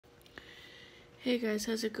Hey guys,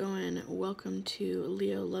 how's it going? Welcome to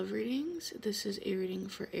Leo Love Readings. This is a reading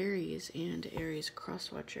for Aries and Aries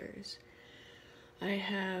cross-watchers. I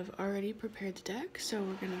have already prepared the deck, so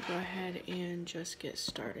we're going to go ahead and just get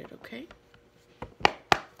started, okay?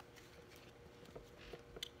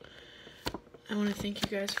 I want to thank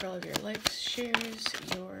you guys for all of your likes, shares,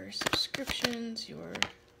 your subscriptions, your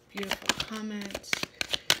beautiful comments,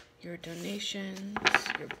 your donations,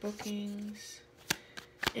 your bookings.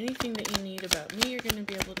 Anything that you need about me, you're going to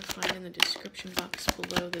be able to find in the description box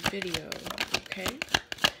below the video, okay?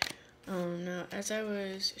 Now, as I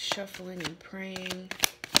was shuffling and praying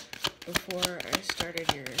before I started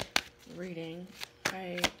your reading,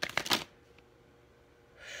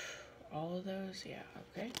 all of those, yeah,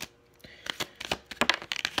 okay.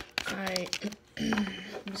 I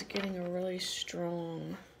was getting a really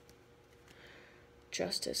strong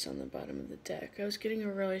Justice on the bottom of the deck. I was getting a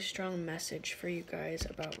really strong message for you guys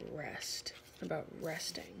about rest, about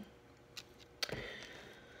resting,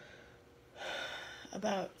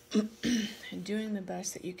 about doing the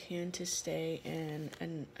best that you can to stay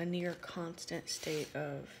in a near constant state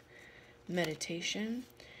of meditation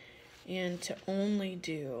and to only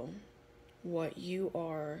do what you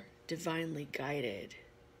are divinely guided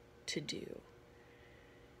to do.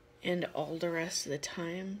 And all the rest of the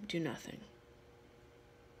time, do nothing.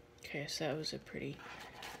 Okay, so that was a pretty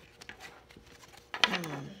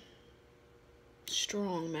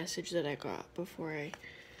strong message that I got before I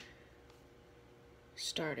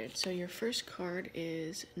started. So your first card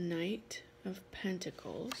is Knight of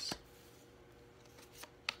Pentacles.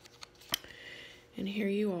 And here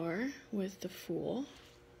you are with the Fool.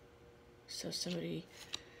 So somebody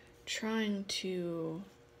trying to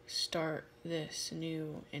start this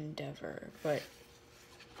new endeavor, but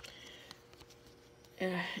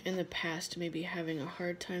in the past maybe having a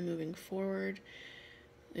hard time moving forward.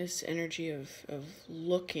 This energy of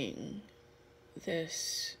looking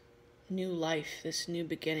this new life, this new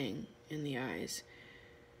beginning in the eyes,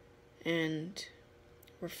 and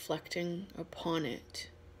reflecting upon it,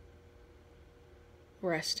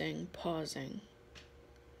 resting, pausing,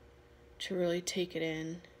 to really take it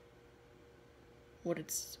in, what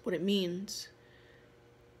it means.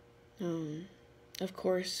 Of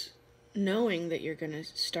course, knowing that you're going to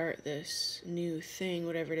start this new thing,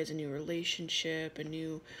 whatever it is, a new relationship, a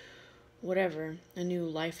new whatever, a new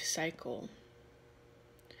life cycle.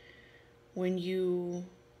 When you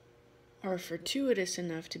are fortuitous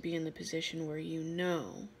enough to be in the position where you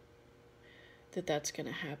know that that's going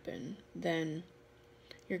to happen, then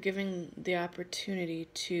you're giving the opportunity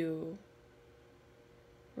to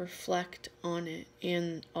reflect on it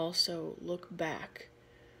and also look back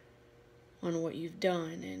on what you've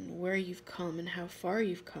done and where you've come and how far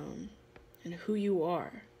you've come and who you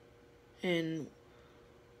are and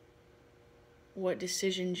what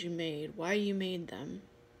decisions you made, why you made them,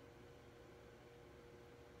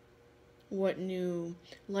 what new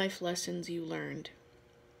life lessons you learned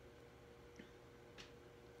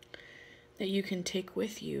that you can take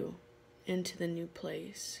with you into the new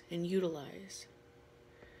place and utilize.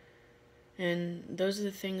 And those are the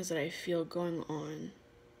things that I feel going on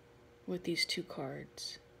with these two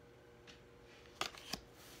cards.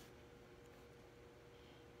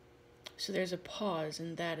 So there's a pause,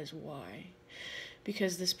 and that is why.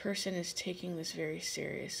 Because this person is taking this very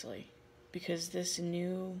seriously. Because this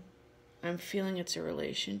new, I'm feeling it's a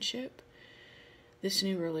relationship. This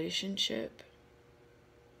new relationship,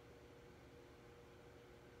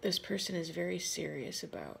 this person is very serious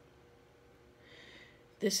about.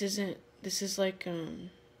 This is like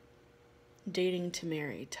dating to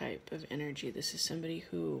marry type of energy. This is somebody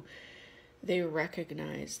who they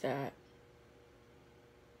recognize that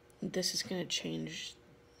this is going to change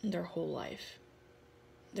their whole life.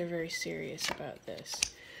 They're very serious about this.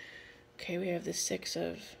 Okay, we have the Six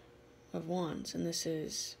of Wands, and this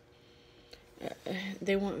is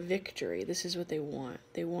they want victory. This is what they want.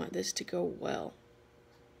 They want this to go well.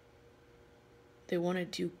 They want to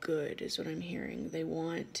do good, is what I'm hearing. They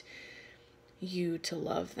want you to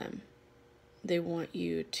love them. They want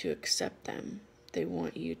you to accept them. They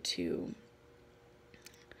want you to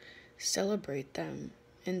celebrate them,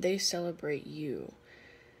 and they celebrate you.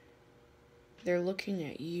 They're looking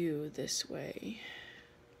at you this way.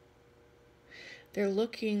 They're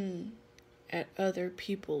looking at other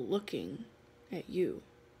people looking at you,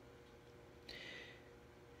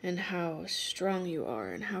 and how strong you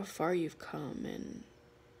are, and how far you've come, and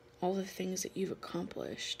all the things that you've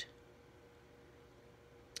accomplished.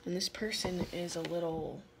 And this person is a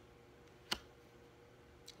little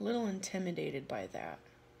intimidated by that.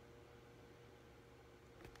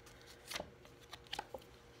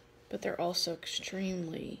 but they're also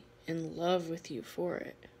extremely in love with you for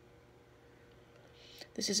it.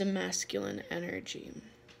 This is a masculine energy.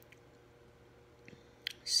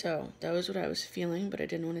 So that was what I was feeling, but I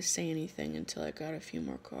didn't want to say anything until I got a few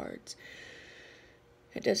more cards.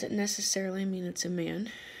 It doesn't necessarily mean it's a man.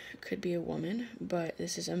 It could be a woman, but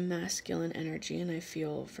this is a masculine energy, and I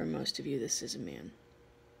feel for most of you this is a man.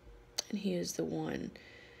 And he is the one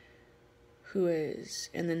who is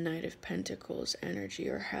in the Knight of Pentacles energy,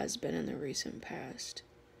 or has been in the recent past,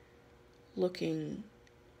 looking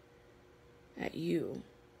at you.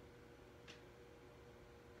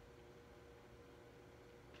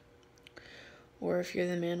 Or if you're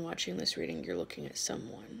the man watching this reading, you're looking at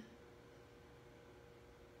someone.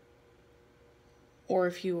 Or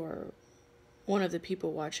if you are one of the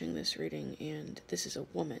people watching this reading and this is a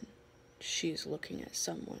woman, she's looking at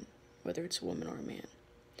someone, whether it's a woman or a man.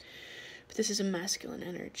 But this is a masculine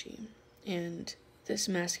energy. And this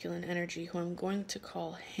masculine energy, who I'm going to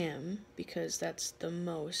call him, because that's the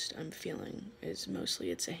most I'm feeling, is mostly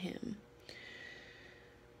it's a him.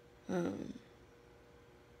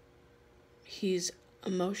 He's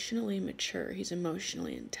emotionally mature. He's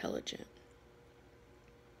emotionally intelligent.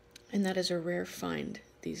 And that is a rare find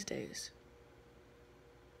these days.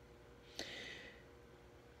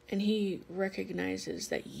 And he recognizes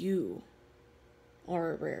that you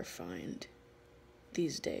are a rare find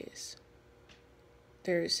these days.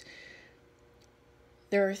 There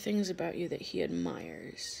are things about you that he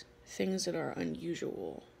admires. Things that are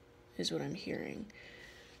unusual, is what I'm hearing.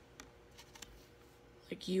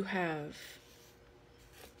 Like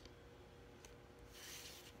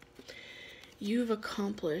you've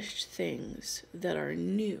accomplished things that are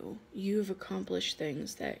new. You've accomplished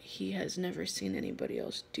things that he has never seen anybody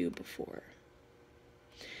else do before.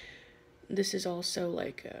 This is also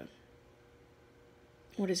like a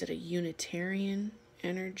Unitarian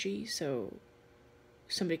energy. So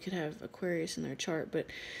somebody could have Aquarius in their chart, but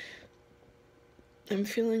I'm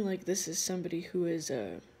feeling like this is somebody who is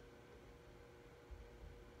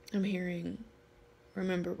I'm hearing,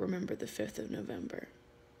 remember the 5th of November.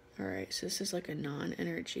 Alright, so this is like a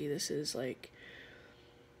non-energy. This is like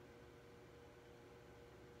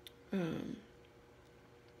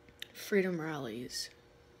freedom rallies.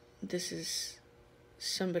 This is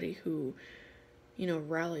somebody who,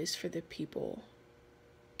 rallies for the people,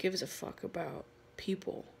 gives a fuck about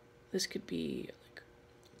people. This could be like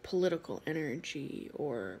political energy,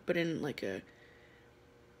 but in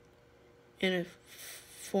a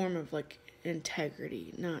form of like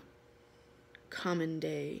integrity, not common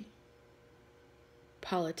day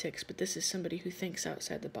politics, but this is somebody who thinks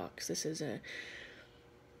outside the box. This is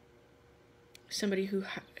somebody who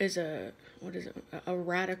is a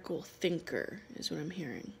radical thinker, is what I'm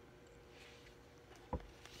hearing.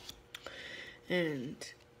 And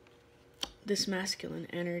this masculine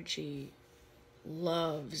energy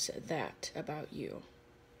loves that about you.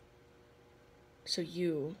 So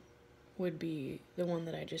you would be the one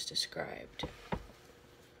that I just described.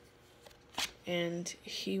 And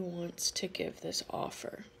he wants to give this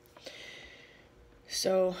offer.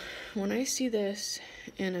 So when I see this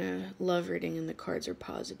in a love reading and the cards are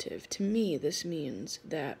positive, to me this means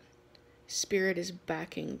that Spirit is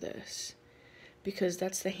backing this, because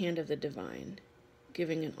that's the hand of the divine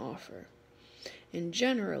giving an offer. And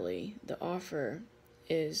generally the offer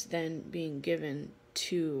is then being given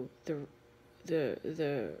to the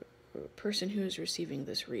person who is receiving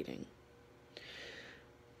this reading.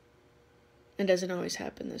 It doesn't always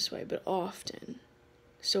happen this way, but often.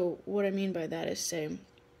 So what I mean by that is, say,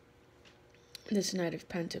 this Knight of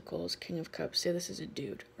Pentacles, King of Cups, say this is a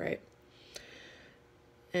dude, right?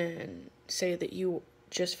 And say that you,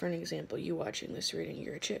 just for an example, you watching this reading,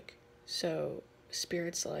 you're a chick. So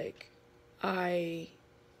Spirit's like, I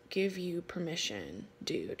give you permission,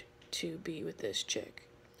 dude, to be with this chick,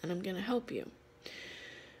 and I'm going to help you.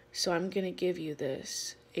 So I'm going to give you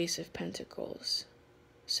this Ace of Pentacles,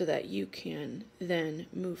 so that you can then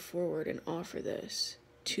move forward and offer this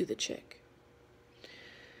to the chick.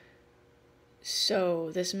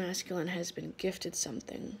 So this masculine has been gifted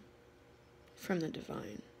something from the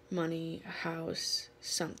divine. Money, a house,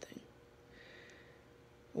 something.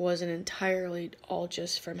 Wasn't entirely all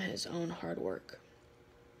just from his own hard work.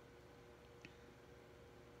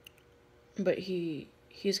 But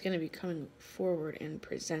he's going to be coming forward and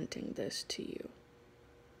presenting this to you.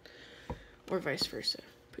 Or vice versa.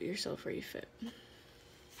 Put yourself where you fit.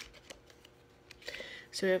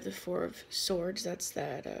 So we have the Four of Swords. That's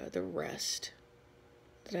the rest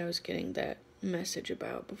that I was getting that message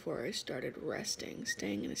about before I started resting,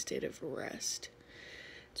 staying in a state of rest.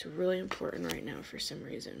 It's really important right now for some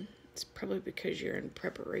reason. It's probably because you're in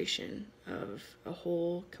preparation of a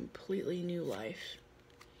whole completely new life.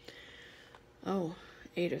 Oh,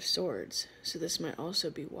 Eight of Swords. So this might also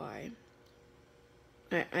be why.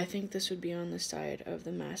 I think this would be on the side of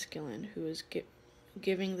the masculine who is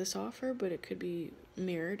giving this offer, but it could be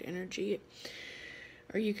mirrored energy.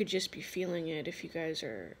 Or you could just be feeling it if you guys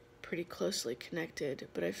are pretty closely connected.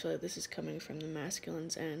 But I feel like this is coming from the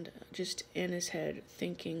masculine's end. Just in his head,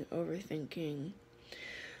 thinking, overthinking.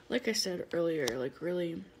 Like I said earlier, like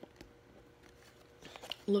really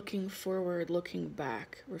looking forward, looking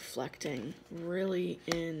back, reflecting, really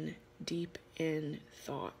deep in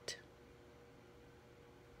thought.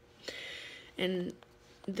 And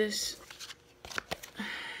this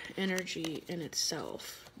energy in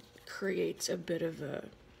itself creates a bit of a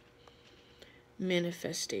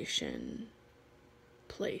manifestation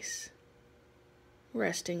place.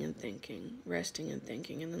 Resting and thinking,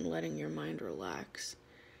 and then letting your mind relax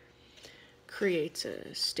creates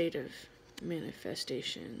a state of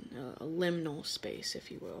manifestation, a liminal space,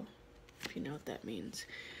 if you will, if you know what that means.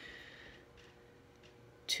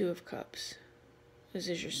 Two of Cups. This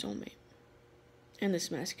is your soulmate. And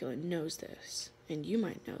this masculine knows this, and you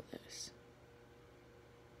might know this.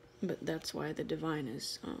 But that's why the divine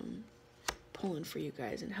is pulling for you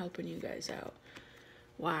guys and helping you guys out.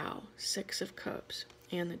 Wow, Six of Cups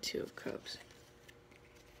and the Two of Cups.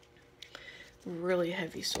 Really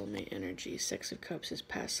heavy soulmate energy. Six of Cups is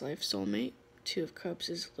past life soulmate. Two of Cups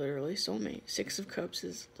is literally soulmate. Six of Cups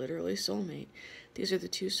is literally soulmate. These are the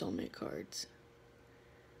two soulmate cards.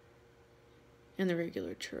 And the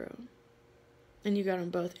regular tarot. And you got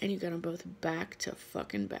them both, and you got them both back to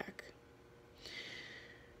fucking back.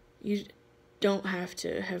 You don't have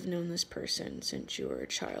to have known this person since you were a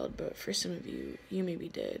child, but for some of you, you maybe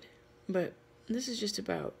did. But this is just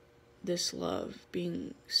about this love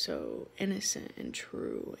being so innocent and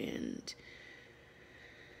true and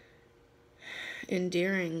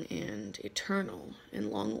endearing and eternal and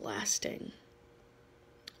long-lasting.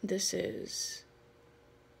 This is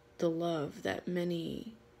the love that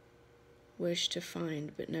many wish to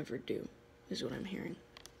find but never do, is what I'm hearing.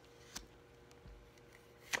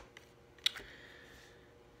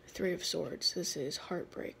 Three of Swords. This is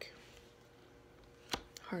heartbreak,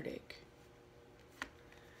 heartache.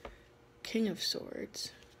 King of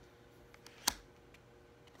Swords.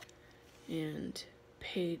 And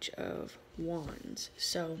Page of Wands.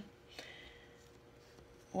 So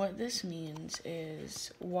what this means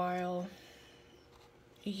is while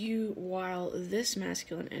this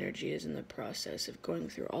masculine energy is in the process of going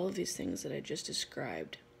through all of these things that I just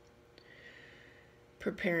described,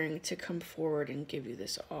 preparing to come forward and give you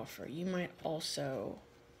this offer, you might also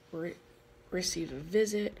receive a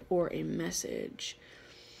visit or a message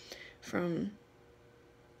from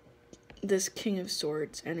this King of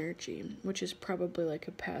Swords energy, which is probably like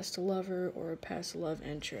a past lover or a past love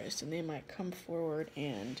interest, and they might come forward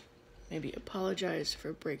and maybe apologize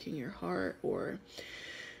for breaking your heart or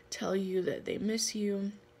tell you that they miss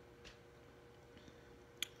you,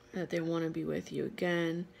 that they want to be with you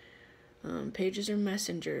again. Pages are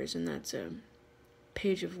messengers, and that's a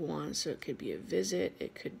Page of Wands, so it could be a visit,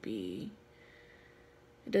 it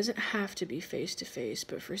doesn't have to be face-to-face,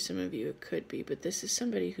 but for some of you it could be. But this is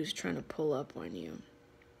somebody who's trying to pull up on you.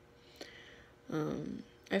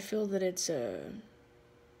 I feel that it's a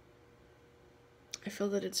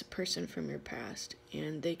person from your past,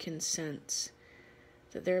 and they can sense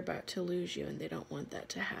that they're about to lose you, and they don't want that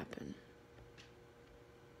to happen.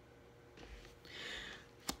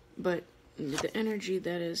 But the energy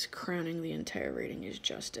that is crowning the entire reading is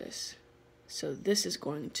justice. So this is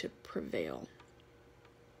going to prevail.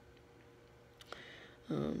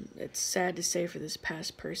 It's sad to say for this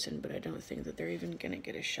past person, but I don't think that they're even going to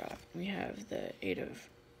get a shot. We have the Eight of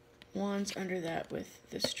Wands under that with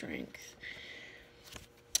the Strength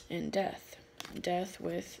and Death. Death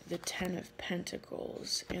with the Ten of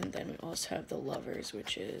Pentacles, and then we also have the Lovers,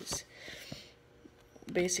 which is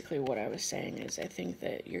basically what I was saying is I think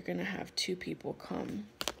that you're going to have two people come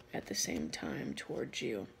at the same time towards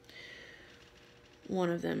you. One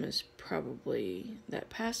of them is probably that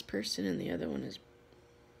past person, and the other one is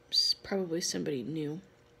probably somebody new.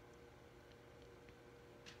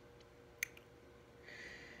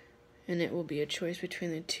 And it will be a choice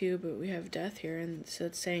between the two, but we have Death here, and so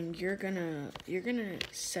it's saying you're gonna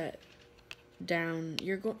set down,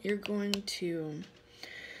 you're going to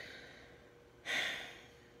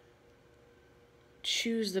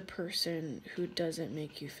choose the person who doesn't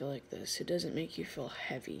make you feel like this, who doesn't make you feel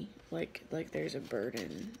heavy, like there's a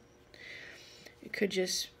burden. It could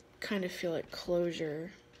just kind of feel like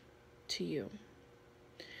closure to you.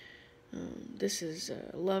 This is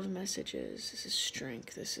love messages. This is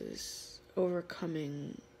strength. This is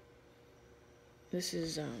overcoming. This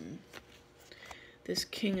is this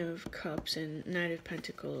King of Cups and Knight of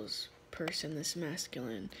Pentacles person, this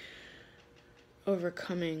masculine,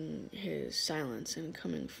 overcoming his silence and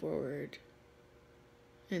coming forward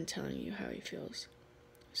and telling you how he feels.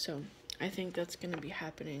 So I think that's going to be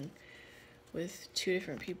happening with two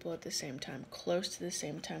different people at the same time, close to the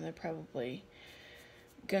same time. They're probably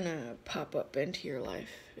gonna pop up into your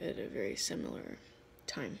life at a very similar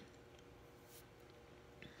time.